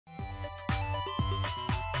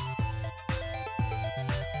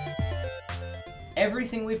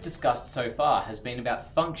Everything we've discussed so far has been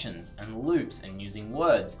about functions and loops and using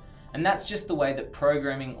words, and that's just the way that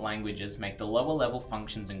programming languages make the lower level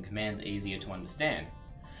functions and commands easier to understand.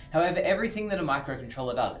 However, everything that a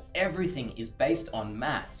microcontroller does, everything is based on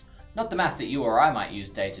maths. Not the maths that you or I might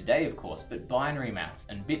use day to day, of course, but binary maths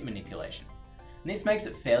and bit manipulation. And this makes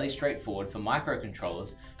it fairly straightforward for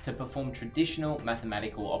microcontrollers to perform traditional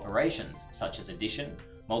mathematical operations such as addition,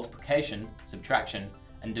 multiplication, subtraction,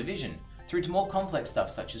 and division, through to more complex stuff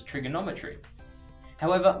such as trigonometry.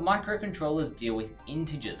 However, microcontrollers deal with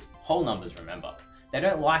integers, whole numbers remember. They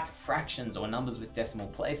don't like fractions or numbers with decimal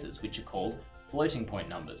places, which are called floating point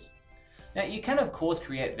numbers. Now you can of course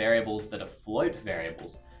create variables that are float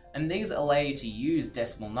variables, and these allow you to use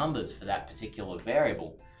decimal numbers for that particular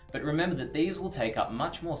variable. But remember that these will take up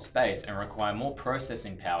much more space and require more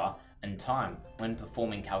processing power and time when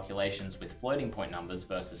performing calculations with floating point numbers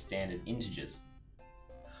versus standard integers.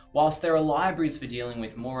 Whilst there are libraries for dealing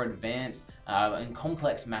with more advanced and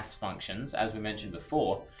complex maths functions, as we mentioned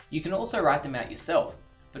before, you can also write them out yourself.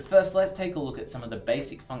 But first, let's take a look at some of the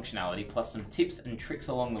basic functionality plus some tips and tricks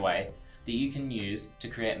along the way that you can use to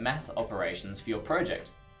create math operations for your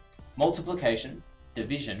project. Multiplication,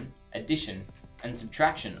 division, addition, and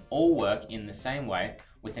subtraction all work in the same way,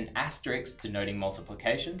 with an asterisk denoting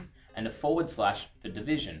multiplication and a / for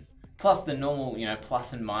division, plus the normal,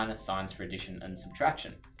 plus and minus signs for addition and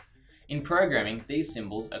subtraction. In programming, these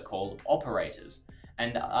symbols are called operators,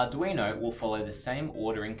 and Arduino will follow the same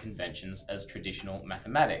ordering conventions as traditional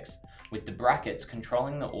mathematics, with the brackets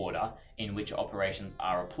controlling the order in which operations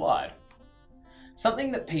are applied.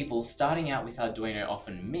 Something that people starting out with Arduino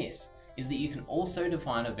often miss is that you can also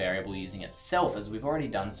define a variable using itself, as we've already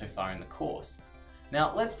done so far in the course.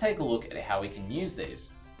 Now let's take a look at how we can use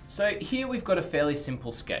these. So here we've got a fairly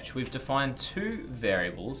simple sketch. We've defined two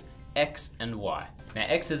variables, x and y. Now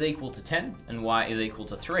x is equal to 10 and y is equal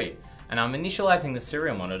to 3. And I'm initializing the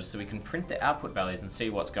serial monitor so we can print the output values and see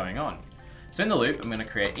what's going on. So in the loop, I'm going to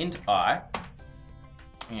create int I.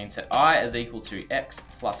 I'm going to set I as equal to x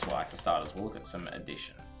plus y for starters. We'll look at some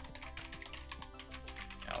addition.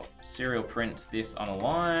 I'll serial print this on a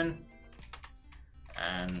line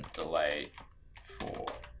and delay for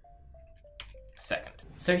a second.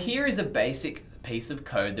 So here is a basic piece of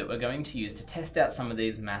code that we're going to use to test out some of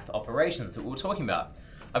these math operations that we were talking about.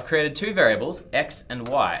 I've created two variables, x and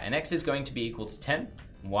y, and x is going to be equal to 10,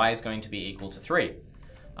 and y is going to be equal to 3.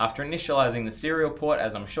 After initializing the serial port,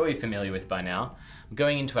 as I'm sure you're familiar with by now, I'm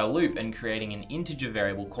going into our loop and creating an integer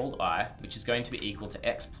variable called I, which is going to be equal to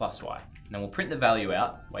x plus y. And then we'll print the value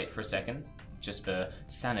out, wait for a second, just for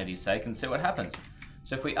sanity's sake, and see what happens.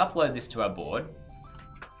 So if we upload this to our board,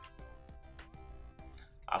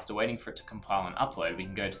 after waiting for it to compile and upload, we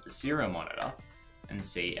can go to the serial monitor and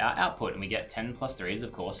see our output, and we get 10 plus 3 is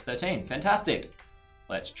of course 13. Fantastic.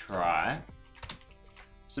 Let's try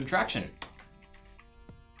subtraction.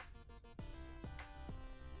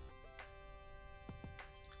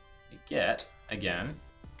 We get, again,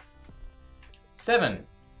 7.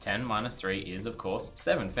 10 minus 3 is of course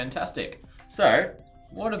 7. Fantastic. So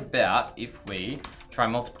what about if we try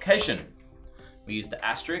multiplication? We use the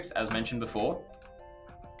asterisk as mentioned before.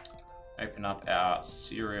 Open up our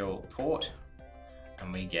serial port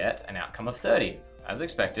and we get an outcome of 30, as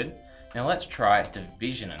expected. Now let's try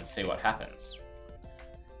division and see what happens.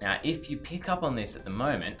 Now if you pick up on this at the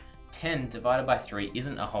moment, 10 divided by 3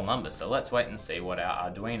 isn't a whole number, so let's wait and see what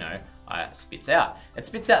our Arduino spits out. It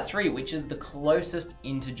spits out 3, which is the closest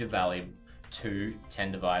integer value to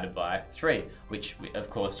 10 divided by 3, which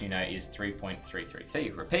of course you know is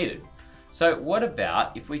 3.333 repeated. So what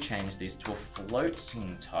about if we change this to a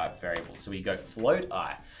floating type variable? So we go float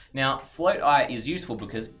I. Now float I is useful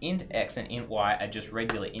because int x and int y are just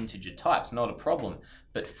regular integer types, not a problem.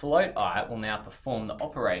 But float I will now perform the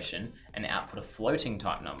operation and output a floating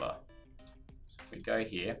type number. So if we go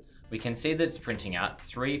here, we can see that it's printing out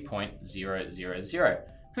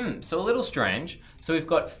 3.000. So a little strange. So we've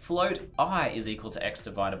got float I is equal to x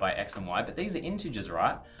divided by x and y, but these are integers,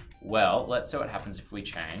 right? Well, let's see what happens if we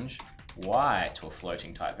change y to a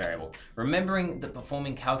floating type variable. Remembering that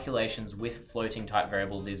performing calculations with floating type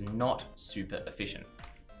variables is not super efficient.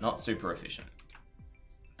 Not super efficient.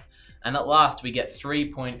 And at last we get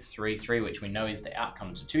 3.33, which we know is the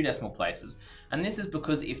outcome to 2 decimal places. And this is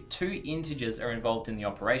because if 2 integers are involved in the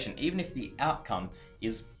operation, even if the outcome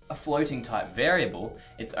is a floating type variable,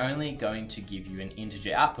 it's only going to give you an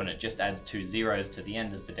integer output. It just adds 2 zeros to the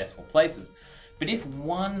end as the decimal places. But if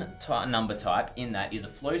one number type in that is a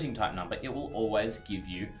floating type number, it will always give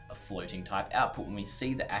you a floating type output when we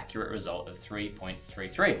see the accurate result of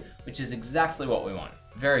 3.33, which is exactly what we want.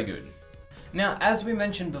 Very good. Now, as we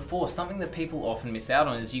mentioned before, something that people often miss out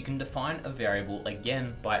on is you can define a variable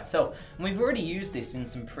again by itself. And we've already used this in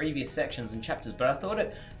some previous sections and chapters, but I thought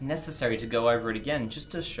it necessary to go over it again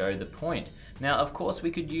just to show the point. Now, of course,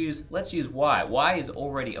 we could let's use y. Y is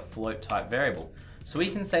already a float type variable. So we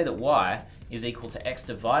can say that y is equal to x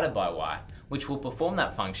divided by y, which will perform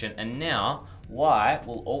that function, and now y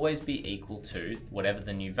will always be equal to whatever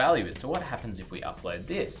the new value is. So what happens if we upload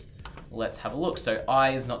this? Let's have a look. So I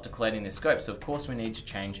is not declared in this scope, so of course we need to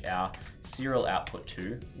change our serial output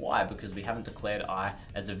to y because we haven't declared I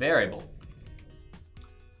as a variable.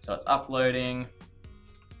 So it's uploading.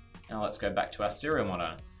 Now let's go back to our serial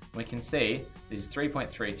monitor. We can see this is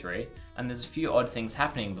 3.33, and there's a few odd things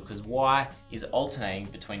happening because y is alternating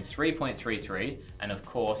between 3.33 and of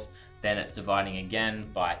course then it's dividing again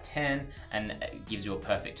by 10 and it gives you a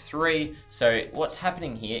perfect 3. So what's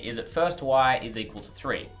happening here is at first y is equal to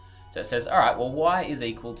 3. So it says, all right, well, y is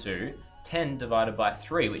equal to 10 divided by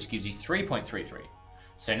 3, which gives you 3.33.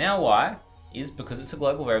 So now y is, because it's a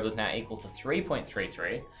global variable, is now equal to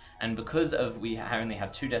 3.33. And because we only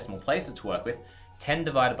have 2 decimal places to work with, 10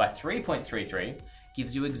 divided by 3.33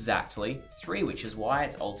 gives you exactly 3, which is why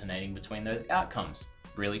it's alternating between those outcomes.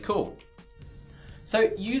 Really cool.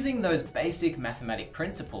 So using those basic mathematic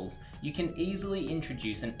principles, you can easily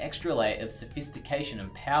introduce an extra layer of sophistication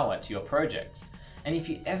and power to your projects. And if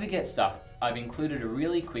you ever get stuck, I've included a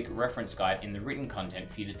really quick reference guide in the written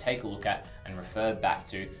content for you to take a look at and refer back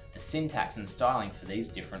to the syntax and styling for these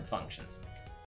different functions.